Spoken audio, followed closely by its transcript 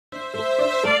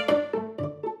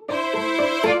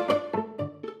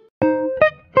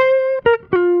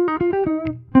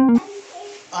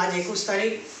21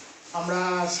 তারিখ আমরা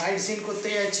site scene করতে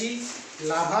যাচ্ছি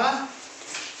লাভা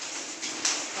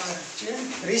আর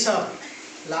ঋষভ।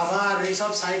 লাভা আর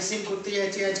ঋষভ সাইট সিন করতে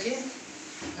যাচ্ছি আজকে।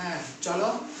 হ্যাঁ চলো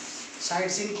সাইট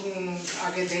সিন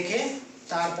আগে দেখে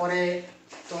তারপরে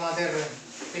তোমাদের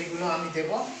এইগুলো আমি দেব,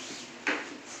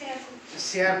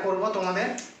 শেয়ার করব। তোমাদের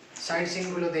সাইট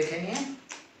সিনগুলো দেখে নিয়ে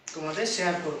তোমাদের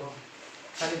শেয়ার করব।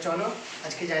 তাহলে চলো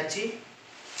আজকে যাচ্ছি।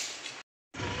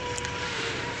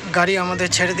 গাড়ি আমাদের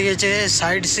ছেড়ে দিয়েছে,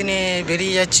 সাইড সিনে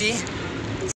বেরিয়ে যাচ্ছি।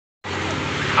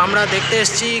 আমরা দেখতে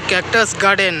এসেছি ক্যাকটাস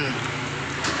গার্ডেন।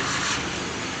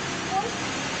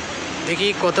 দেখি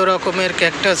কত রকমের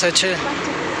ক্যাকটাস আছে।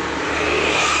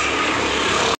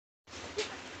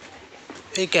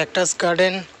 এই ক্যাকটাস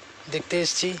গার্ডেন দেখতে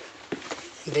এসেছি,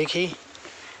 দেখি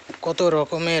কত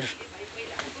রকমের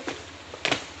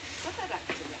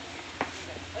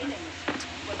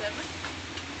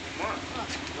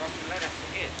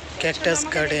ক্যাকটাস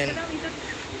গার্ডেন।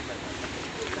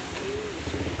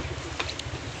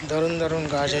 দারুণ দারুণ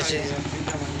গাছ আছে।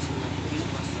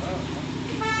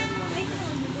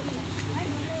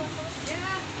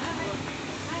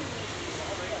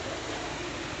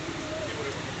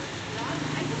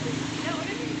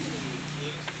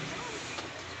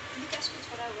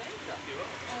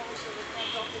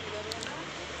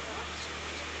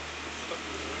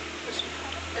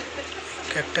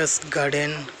 कैक्टस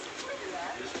गार्डन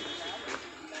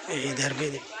इधर भी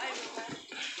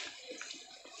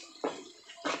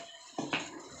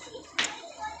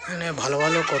এখানে ভালো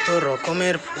ভালো কত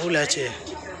রকমের ফুল আছে।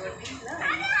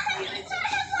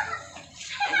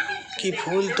 কি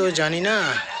ফুল তো জানি না,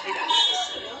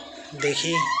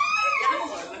 দেখি।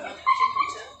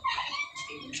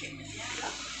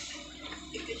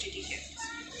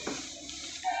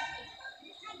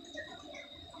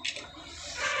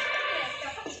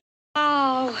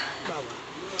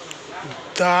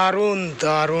 दारुण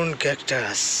दारुण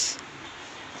कैक्टस,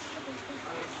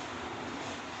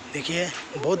 देखिए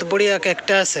बहुत बढ़िया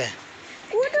कैक्टस है।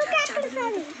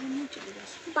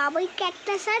 बाबा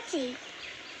कैक्टस আছে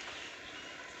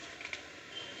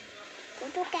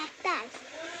কত ক্যাকটাস।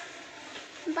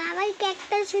 বাবা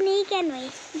ক্যাকটাস নেই কেন?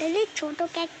 দেখি ছোট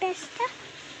ক্যাকটাসটা,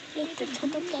 এই তো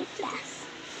ছোট ক্যাকটাস।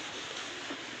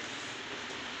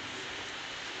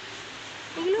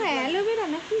 এগুলো অ্যালোভেরা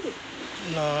নাকি রে?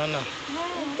 না না,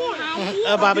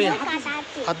 এ বাবি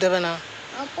হাত দেবে না।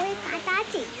 ওপরে কাটা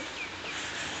আছে।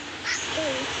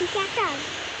 কি ক্যাকটাস?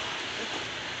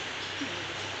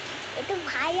 এটা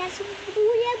ভাই আসুন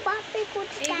পুরো বাপে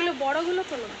করতে। এগুলো বড়গুলো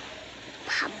তোলো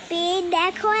ভাবে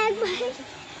দেখো একবার।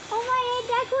 ও ভাই এই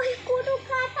দেখো কত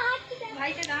কাটা আছে,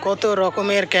 কত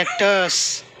রকমের ক্যাকটাস।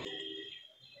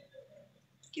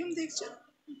 কেমন দেখছো?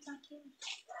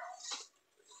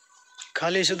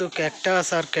 খালি শুধু ক্যাকটাস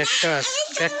আর ক্যাকটাস।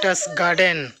 Cactus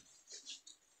garden.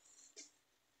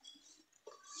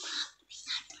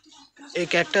 এই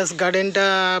ক্যাকটাস গার্ডেনটা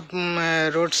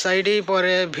রোড সাইডেই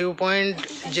পরে, ভিউ পয়েন্ট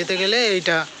যেতে গেলে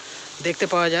এইটা দেখতে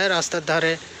পাওয়া যায় রাস্তার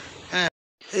ধারে। হ্যাঁ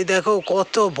এই দেখো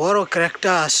কত বড়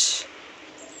ক্যাকটাস।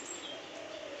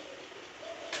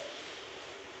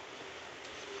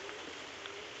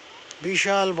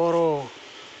 বিশাল বড়।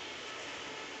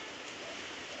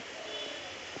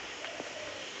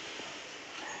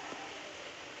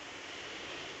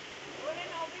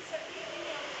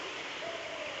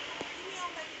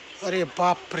 अरे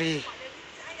बाप रे,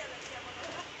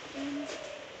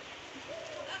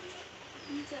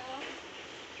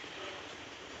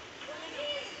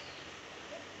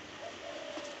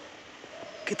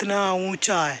 कितना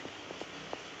ऊंचा है।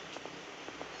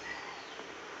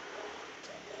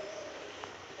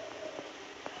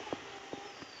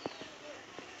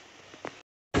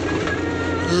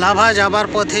 লাভা যাবার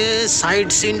পথে সাইড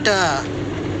সিনটা,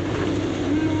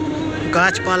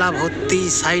 গাছপালা ভর্তি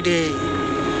সাইডে,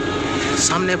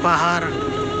 সামনে পাহাড়।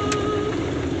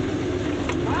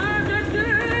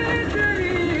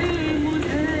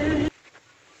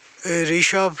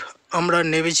 ঋষভ আমরা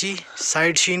নেমেছি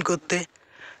সাইড সিন করতে।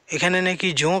 এখানে নাকি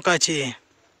ঝোঁক আছে।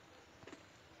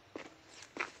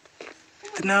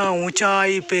 इतना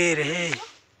ऊंचाई पेड़ है।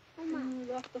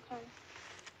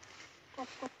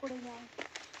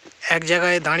 এক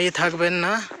জায়গায় দাঁড়িয়ে থাকবেন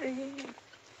না।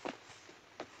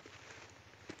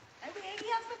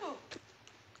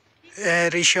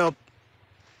 Rishabh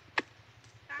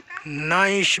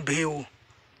nice view.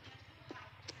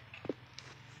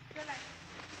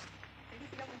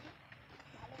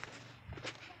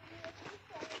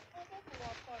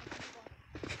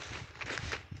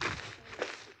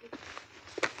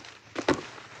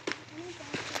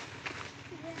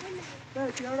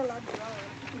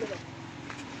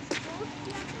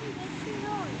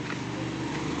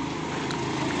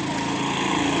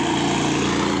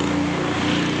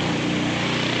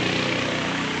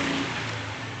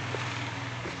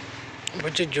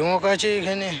 বলছে জোঁক আছে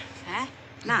এখানে? হ্যাঁ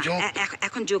না,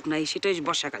 এখন যোগ নাই, সেটা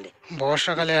বর্ষাকালে।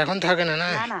 বর্ষাকালে এখন থাকে না? না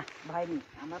না না ভয় নেই,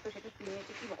 আমরা তো সেটা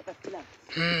শুনেছি, কি ভয় পাচ্ছিলাম।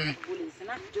 বলেছে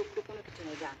না যোগ তো কোনো কিছু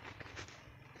নেই, যা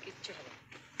কিচ্ছু হবে।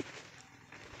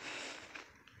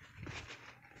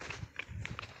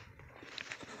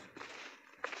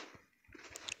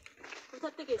 কোথা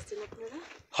থেকে এসেছেন আপনারা?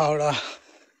 হাওড়া।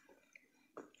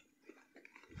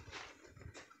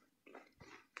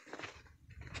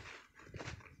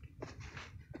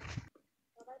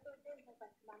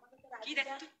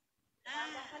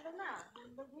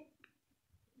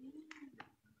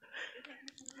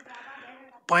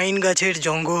 পাইন গাছের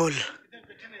জঙ্গল,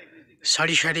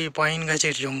 সারি সারি পাইন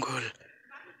গাছের জঙ্গল,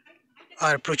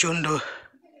 আর প্রচণ্ড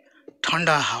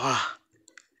ঠান্ডা হাওয়া।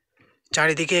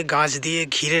 চারিদিকে গাছ দিয়ে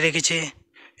ঘিরে রেখেছে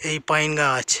এই পাইন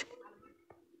গাছ।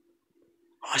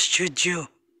 আশ্চর্য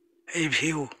এই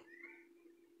ভিউ।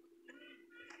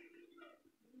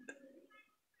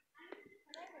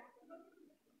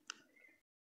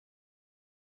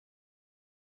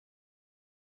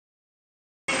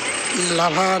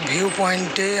 লাভা ভিউ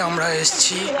পয়েন্টে আমরা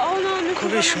এসেছি,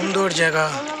 খুবই সুন্দর জায়গা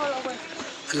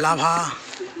lava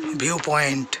view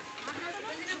point.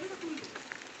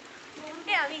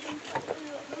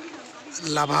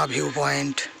 Lava view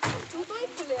point.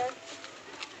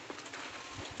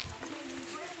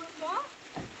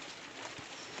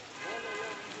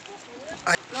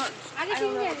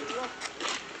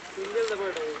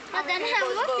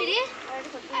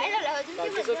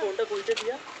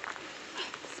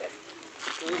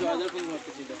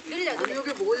 আমি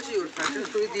ওকে বলছি ওর ফ্যাশন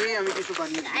স্টোরি দিয়ে আমি কিছু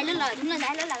বানিয়ে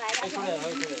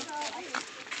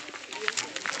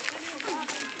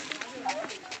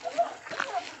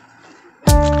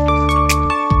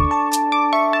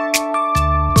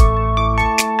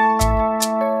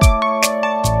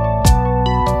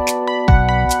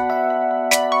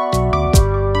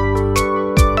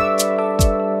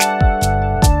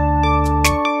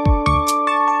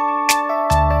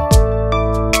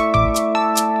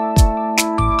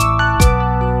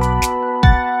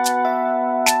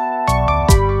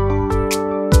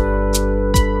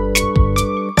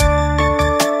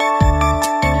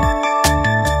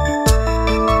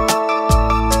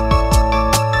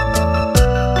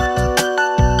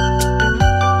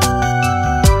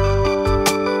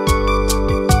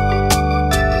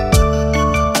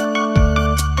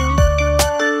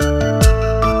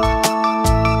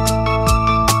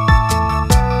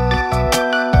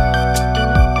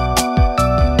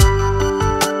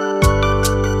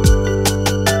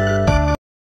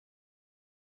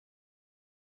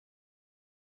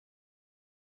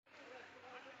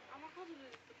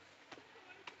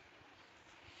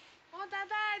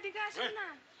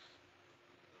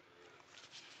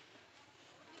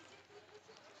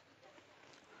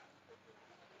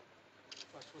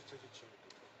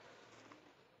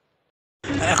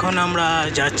এখন আমরা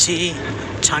যাচ্ছি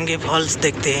ছাঙ্গে ফলস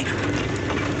দেখতে।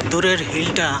 দূরের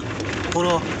হিলটা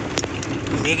পুরো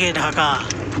মেঘে ঢাকা,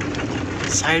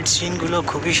 সাইড সিনগুলো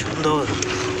খুবই সুন্দর।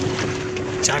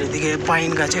 চারিদিকে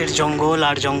পাইন গাছের জঙ্গল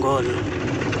আর জঙ্গল।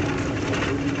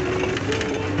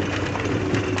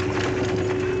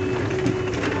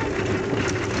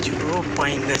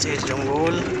 পাইন গাছের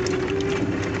জঙ্গল।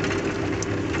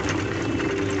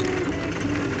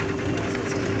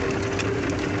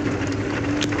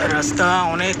 রাস্তা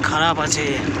অনেক খারাপ আছে।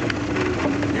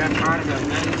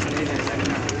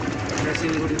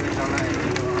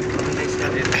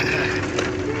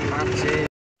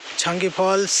 ছাঙ্গি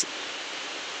ফলস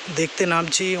দেখতে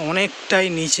নামছি অনেকটাই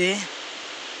নিচে,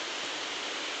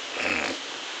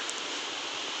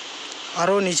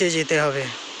 আরো নিচে যেতে হবে।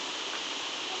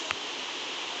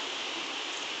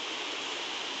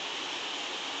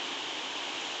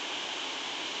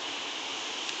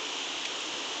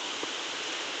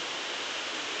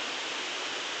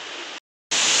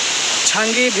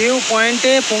 ছাঙ্গি ভিউ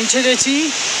পয়েন্টে পৌঁছে গেছি।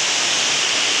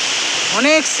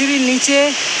 অনেক সিঁড়ির নিচে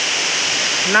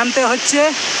নামতে হচ্ছে।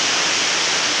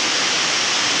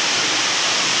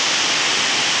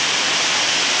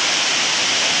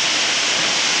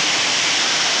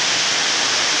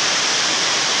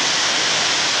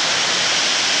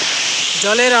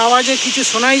 জলের আওয়াজে কিছু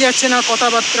শোনাই যাচ্ছে না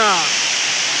কথাবার্তা।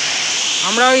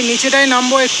 আমরা ওই নিচেটাই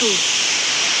নামবো একটু।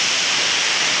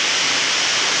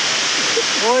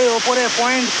 ওই ওপরে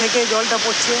পয়েন্ট থেকে জলটা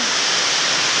পড়ছে।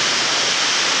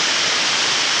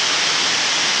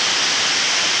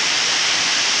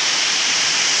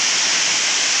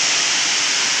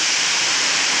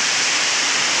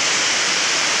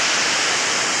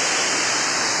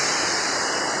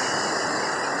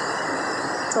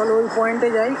 চলো ওই পয়েন্টে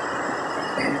যাই,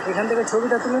 এখান থেকে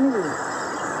ছবিটা তুলে নিবি।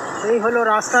 এই হলো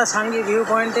রাস্তা সাঙ্গি ভিউ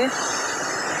পয়েন্টে।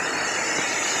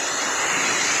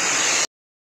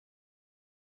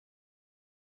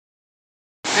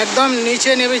 একদম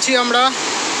নিচে নেমেছি আমরা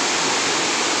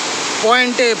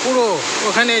পয়েন্টে, পুরো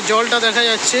ওখানে জলটা দেখা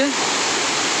যাচ্ছে,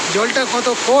 জলটা কত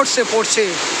ফোর্সে পড়ছে।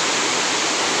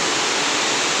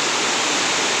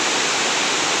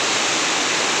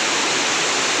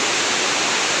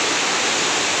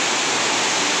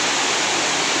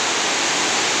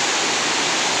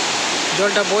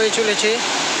 জলটা বয়ে চলেছে।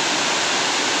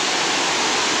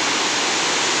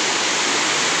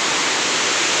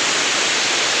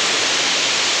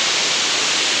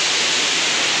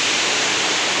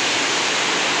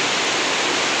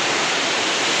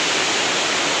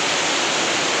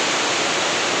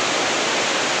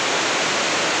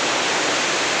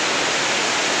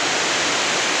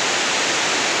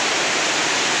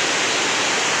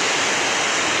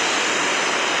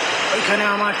 ওইখানে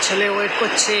আমার ছেলে ওয়েট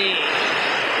করছে।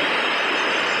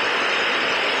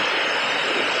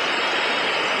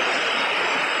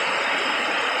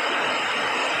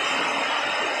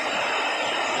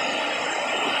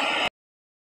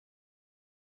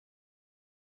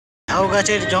 ঝাউ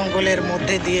গাছের জঙ্গলের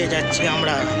মধ্যে দিয়ে যাচ্ছি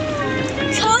আমরা।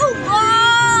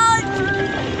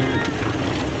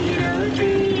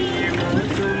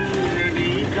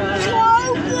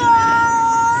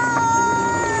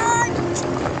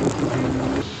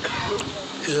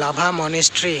 লাভা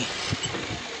মনেস্ট্রি,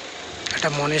 একটা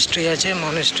মনেস্ট্রি আছে,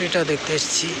 মনেস্ট্রিটা দেখতে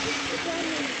এসেছি।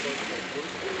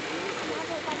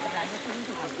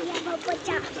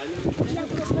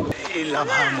 এই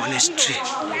লাভা মনেস্ট্রি।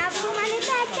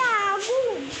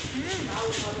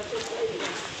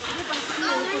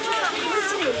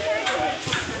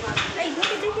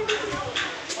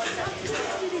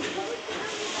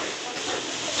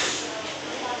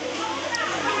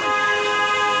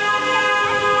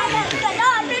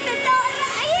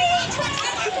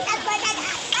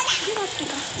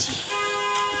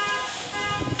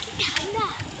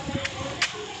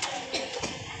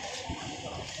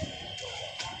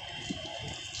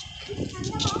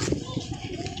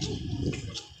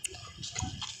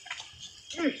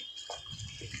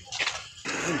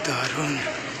 দারুণ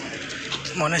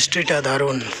মনেস্ট্রিটা,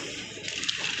 দারুণ।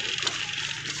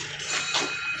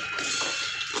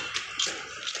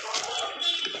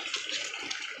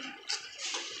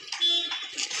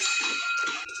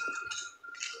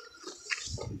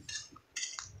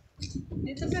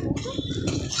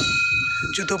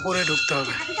 জুতো পরে ঢুকতে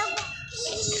হবে।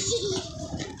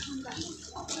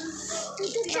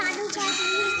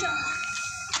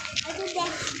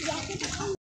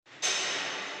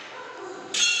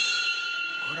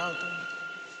 ঘোরাও তো,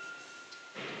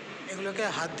 এগুলোকে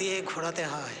হাত দিয়ে ঘোরাতে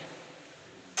হয়।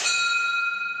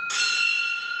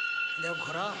 যাও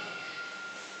ঘোরাও,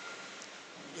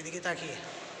 এদিকে তাকিয়ে।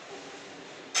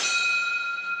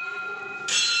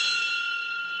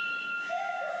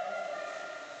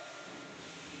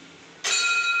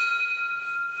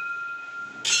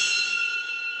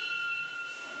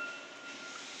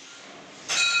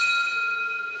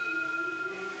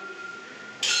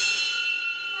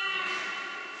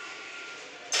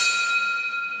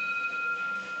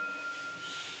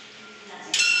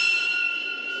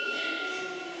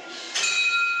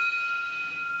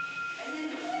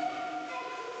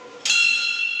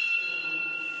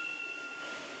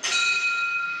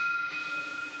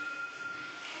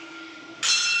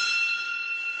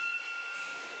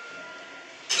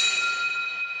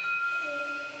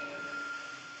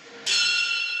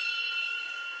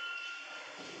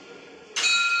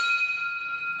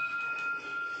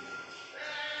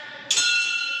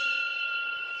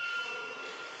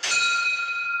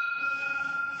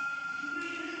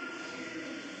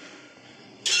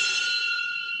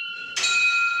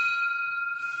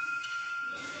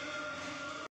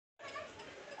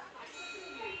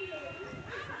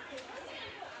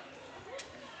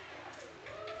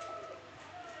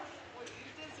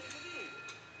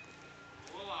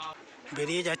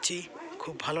 বেরিয়ে যাচ্ছি,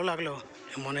 খুব ভালো লাগলো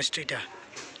এই মনেস্ট্রিটা,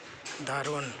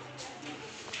 দারুণ।